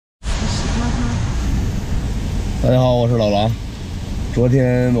大家好，我是老狼。昨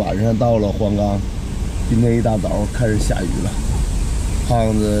天晚上到了黄冈，今天一大早开始下雨了。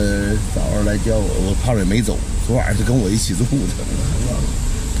胖子早上来叫我，胖子也没走，昨晚就跟我一起住的。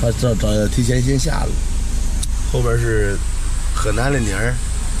他提前先下了。后边是河南的妮儿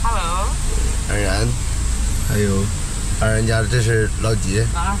 ，Hello， 安然，还有安然家的，这是老几？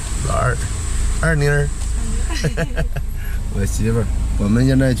老二，二妮儿，我媳妇儿。我们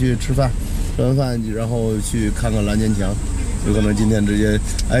现在去吃饭。吃完饭，然后去看看蓝坚强，有可能今天直接，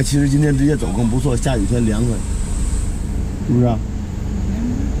哎，其实今天直接走更不错，下雨天凉快，是不是啊？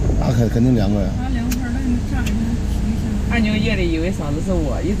那肯定凉快呀。凉快，那你站着二牛夜里以为嫂子是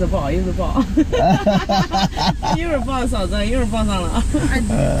我，一直抱，一直抱，一会儿抱嫂子，一会儿抱上了。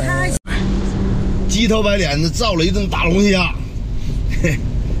鸡头白脸的造了一顿大龙虾，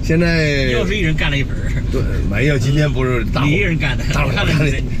现在又是一人干了一盆儿。对，没有，今天不是你一人干的，大伙干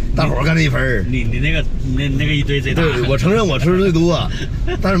的，大伙干了一盆儿。你那个一堆最大。对，我承认我吃的最多，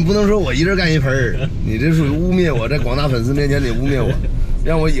但是不能说我一人干一盆儿。你这属于污蔑我，在广大粉丝面前你污蔑我，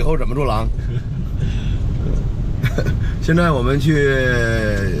让我以后怎么做狼？现在我们去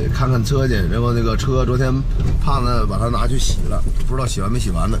看看车去，然后那个车昨天胖子把它拿去洗了，不知道洗完没洗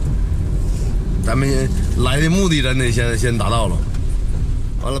完呢。咱们来的目的真的先达到了。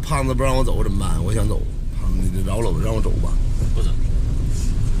完了，胖子不让我走怎么办？我想走，胖子你饶了我，让我走吧。不走。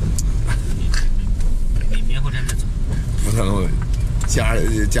你明后天再走。不可能，家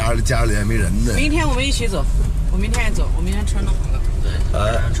里还没人呢。明天我们一起走，我明天也走，我明天车弄好了。对，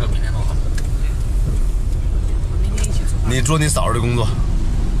车明天弄好了。我明天一起出发。你做你嫂子的工作。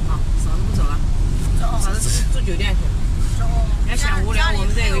好，嫂子不走了，嫂子住酒店去。要嫌无聊，我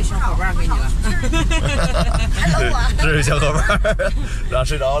们这有一小伙伴给你了。这是小伙伴，然后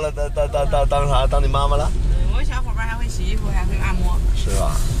睡着了，当啥？当你妈妈了？我小伙伴还会洗衣服，还会按摩。是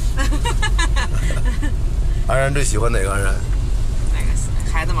吧？安然最喜欢哪个？安然？哪个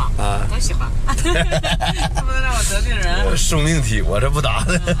孩子嘛？啊，都喜欢。是不是让我得罪人？生命体，我这不打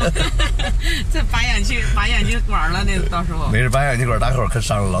的。这拔氧气管了，那到时候。没事，拔氧气管大口可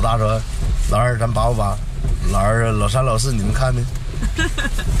伤了。老大说：“老二，咱拔不拔？”老二、老三、老四，你们看呢？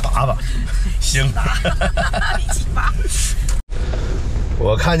拔吧，行。一起拔。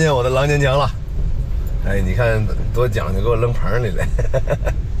我看见我的狼坚强了。哎，你看多讲究，给我扔棚里了。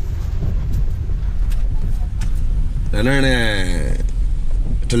在那儿呢，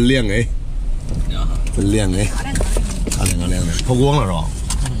真亮哎，真亮哎，亮的，抛光了是吧？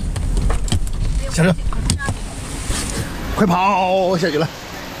下车，快跑！下雨了。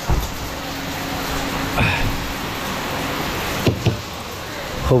哎，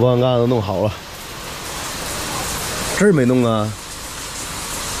后方杆都弄好了，这儿没弄啊？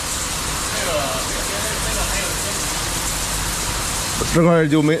这块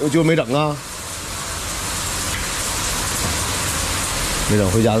就没整啊？没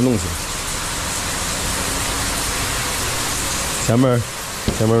整，回家就弄去。前面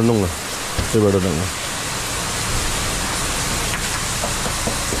都弄了，这边都整了。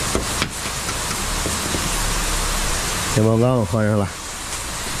前保杆我换上了。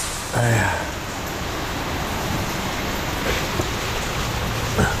哎呀，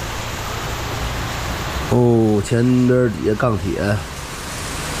哦，前边底下钢铁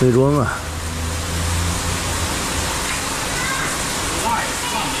内装啊。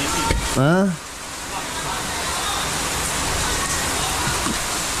啊？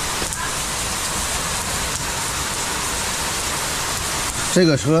这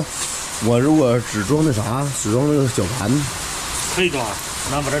个车，我如果只装那啥，只装那个小盘，可以装，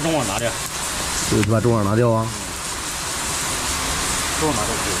那把这中网拿掉。就把中网拿掉啊？中网拿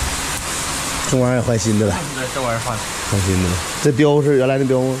掉可以。中网也换新的了。对，这玩意儿换新的了。这标是原来的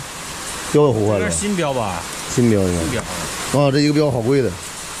标吗？标也互换了。这是新标吧？新标应该。新标。哦，这一个标好贵的。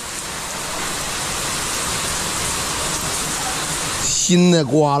新的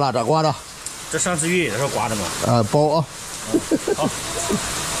刮了，咋刮的？这上次越野的时候刮的嘛。啊，包啊。好。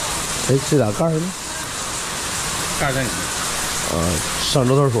哎，这俩盖呢？盖在你。上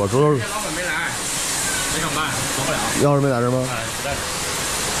周头说，周头。老板没来，没上班，走不了。钥匙没在这吗？哎，不在这。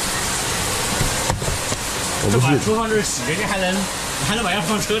我不信。厨房这洗着，你还能把药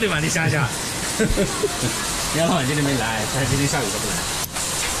放车里吗？你想想。人家老板今天没来，但是今天下雨都不来。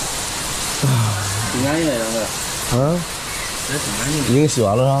挺干净的，杨哥。啊？这挺干净的。已经洗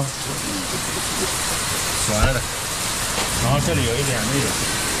完了是吧？洗完了的。然后这里有一点那个，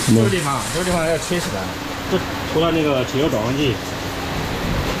这个地方要吹起来，这涂了那个汽油转换剂。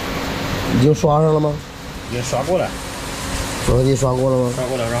已经刷上了吗？已经刷过了。转换剂刷过了吗？刷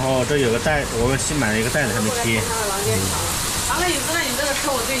过了，然后这有个袋，我们新买了一个袋子还没贴。完了，你知道你这个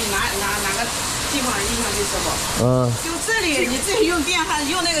车，我对你拿个地方印象就特好。就这里你自己用电焊，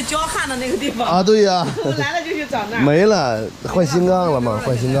用那个焦焊的那个地方。啊，对呀。来了就去找那儿。没了，换新杠了吗？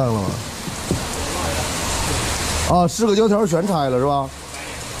换新杠了吗？啊，4个胶条全拆了是吧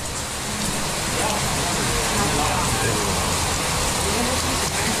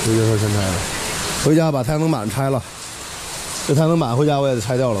？4个胶条全拆了，回家把太阳能板拆了。这太阳能板回家我也得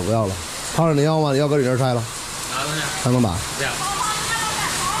拆掉了，不要了。胖子你要吗？你要搁你这儿拆了。啥东西？太阳能板。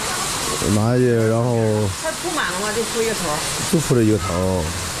拿下去，然后。它铺满了吗？就铺一个头。就铺这一个头。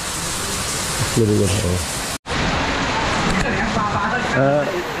铺这个头。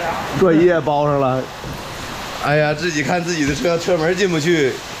座椅也包上了。哎呀，自己看自己的车，车门进不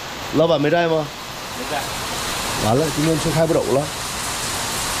去。老板没在吗？没在。完了，今天车开不走了。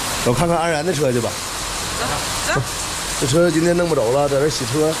走看看安然的车去吧。走。这车今天弄不走了，在这洗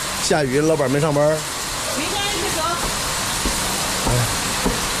车，下雨，老板没上班。明天一起走。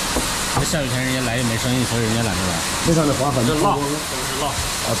这下雨天人家来也没生意，所以人家懒得来。这上的划痕。这烙，都是烙。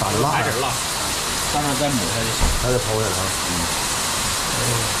啊，打的蜡。还是烙，上面再抹下就行。还得抛下来啊。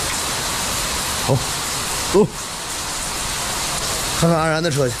好，走。看看安然的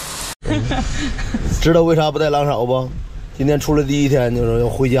车去。知道为啥不带狼嫂不？今天出来第一天就说要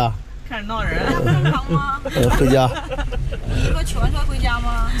回家。开始闹人。正常吗？回家。你说取完车回家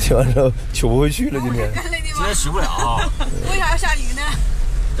吗？取完车取不回去了，今天。今天取不了。为啥要下雨呢？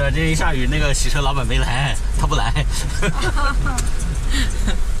对，这一下雨，那个洗车老板没来，他不来。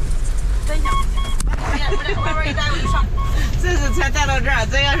真想回家，把你外边一带我就上。这是才带到这儿，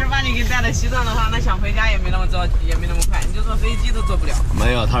这要是把你给带到西藏的话，那想回家也没那么着急，也没那么快，你就坐飞机都坐不了。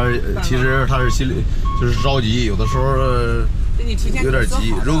没有，其实他是心里就是着急，有的时候有点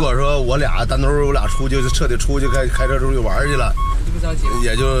急。如果说我俩单独出去，彻底出去开车出去玩去了，就不着急，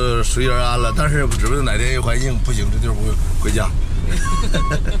也就随遇而安了。但是指不定哪天一环境不行，这就是回家。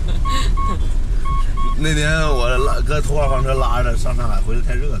那年我搁拖房车拉着上上海，回来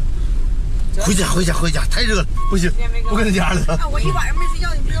太热了。回家，太热了，不行，不跟他家了。我一晚上没睡觉，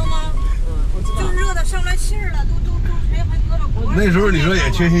你知道吗？我知道。就热的上不来气儿了，都还搁着锅。那时候你说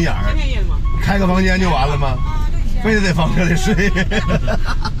也缺心眼儿，开个房间就完了吗？啊，对，非得在房车里睡。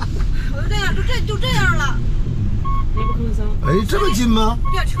我就这样，就这样了。你不吭声。哎，这么近吗？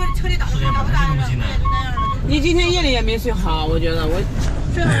对，车里打着，打不打着？对，就那样了。你今天夜里也没睡好，我觉得我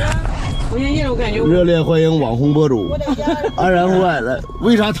睡好了。我今天夜里我感觉。热烈欢迎网红博主安然户外来。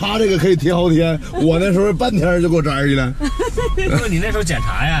为啥他这个可以贴好天，我那时候半天就给我摘去了？不是你那时候检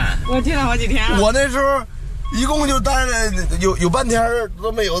查呀？我贴了好几天了。我那时候一共就待了有半天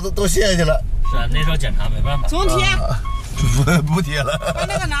都没有，都卸下去了。是啊，那时候检查没办法。重贴。不贴了。把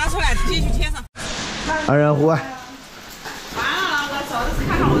那个拿出来，继续贴上。安然户外。完了，我嫂子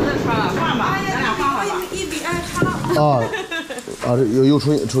看上我这车了，换吧，咱俩换好吧。一比二差了。这又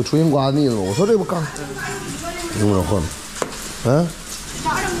重新刮腻子了。我说这不刚，用不着换吗？嗯。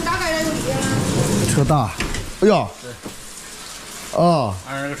咋改的有理？车大，哎呀。啊。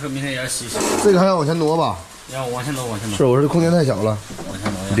这个车明天也要洗。这个还要往前挪吧？要往前挪。是，我说这空间太小了。往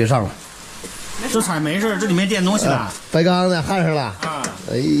前挪。你别上了。这彩没事，这里面垫东西了。白钢的焊上了。啊。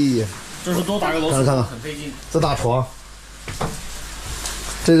哎呀。这是多打个螺丝，很费劲。这大床，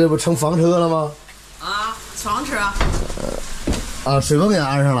这不成房车了吗？啊，床车。水泵也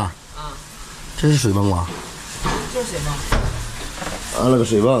安上了。啊。这是水泵吧？就是水泵。安了个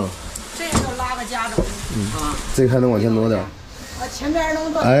水泵。这个拉个夹走。这个还能往前挪点。前边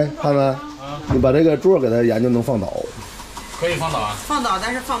能。哎，看看，你把这个座给它研究能放倒。可以放倒啊。放倒，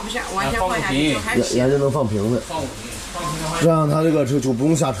但是放不下，完全放下去就还是。研究能放平的。放平的话。这样他这个车就不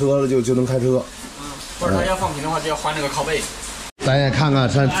用下车了，就能开车。或者他要放平的话，就要换那个靠背。咱也看看，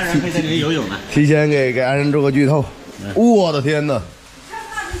安然可以在里面游泳呢。提前给安然做个剧透。我的天哪，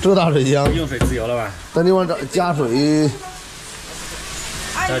这大水箱。用水自由了吧？咱地方加水。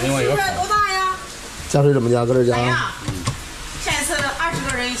这地方有多大呀？加水怎么加？搁这加。下一次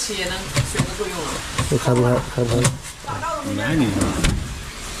20个人一起能水都够用了。这开不开？开不开？男女。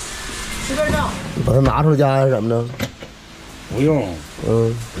随便照。把它拿出来加还是怎么着？不用。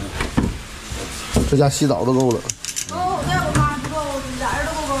这家洗澡都够了。那我妈不够，俩人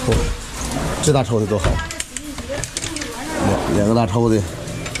都不够。这大抽屉多好。两个大抽屉。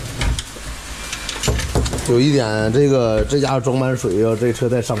有一点，这家装满水啊，这车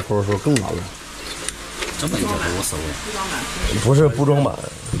在上坡的时候更完了。这么一点都无所谓。不是不装满，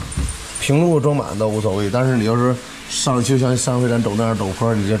平路装满倒无所谓，但是你要是就像上回咱走那样陡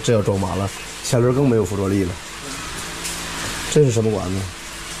坡，你这要装满了，前轮更没有附着力了。这是什么管子？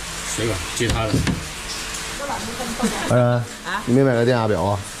水管，接它的。安然，你没买个电压表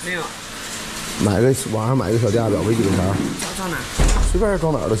啊？没有。网上买个小电压表，没几个钱。装哪？随便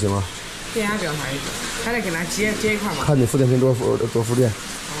装哪儿都行啊。电压表啥意思？还得给它接一块吗？看你负电瓶多伏电。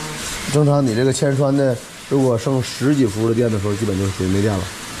正常你这个铅栓的，如果剩10几伏的电的时候，基本就属于没电了。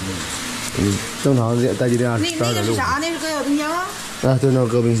正常的待机电压是12.6。那个是啥？那是搁小冰箱啊？啊，对，那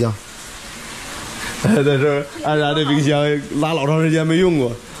搁冰箱。在这安然的冰箱拉老长时间没用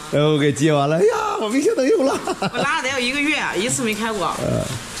过，然后给接完了，哎呀，我冰箱能用了。我拉了得有1个月，一次没开过。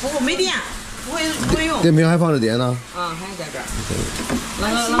我没电，不会用。电瓶还放着碟呢。啊，还在这儿。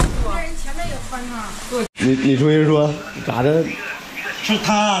来，人前面有穿上。你重新说，咋的？是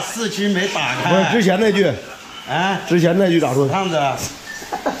他4驱没打开。不是之前那句，之前那句咋说？胖子，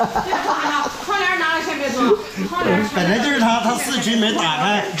窗帘拿了先别装。本来就是他4驱没打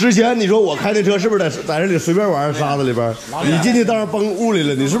开。之前你说我开那车是不是在这里随便玩沙子里边？你进去当然崩屋里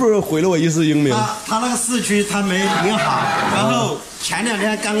了，你是不是毁了我一世英名？他那个4驱他没拧好，然后前2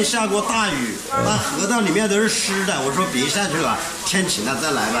天刚下过大雨，那河道里面都是湿的。我说别下去了，天晴了再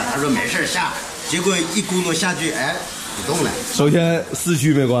来吧。他说没事下，结果一咕噜下去，哎，不动了。首先4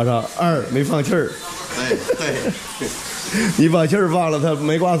驱没挂上，2没放气儿。对。你把气儿放了，他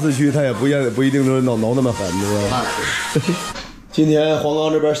没挂4驱，他也不一定就是挠那么狠，是吧？今天黄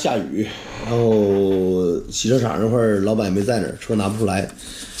冈这边下雨，然后洗车场那块儿老板也没在那儿，车拿不出来。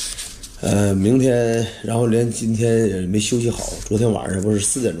明天，然后连今天也没休息好，昨天晚上不是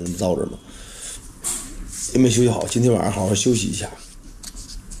4点钟到这儿吗？也没休息好，今天晚上好好休息一下，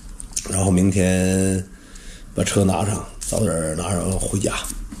然后明天把车拿上，早点拿上回家，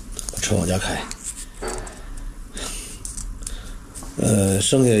把车往家开。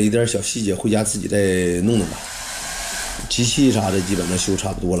剩下一点小细节，回家自己再弄吧。机器啥的基本上修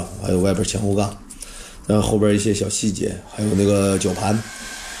差不多了，还有外边前后杠，然后后边一些小细节，还有那个绞盘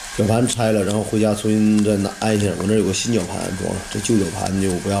拆了，然后回家重新再安一下。我那有个新绞盘装了，这旧绞盘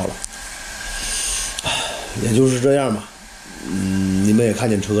就不要了。也就是这样吧。你们也看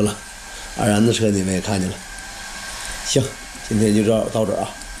见车了，安然的车你们也看见了。行，今天就到这儿啊，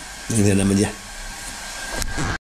明天咱们见。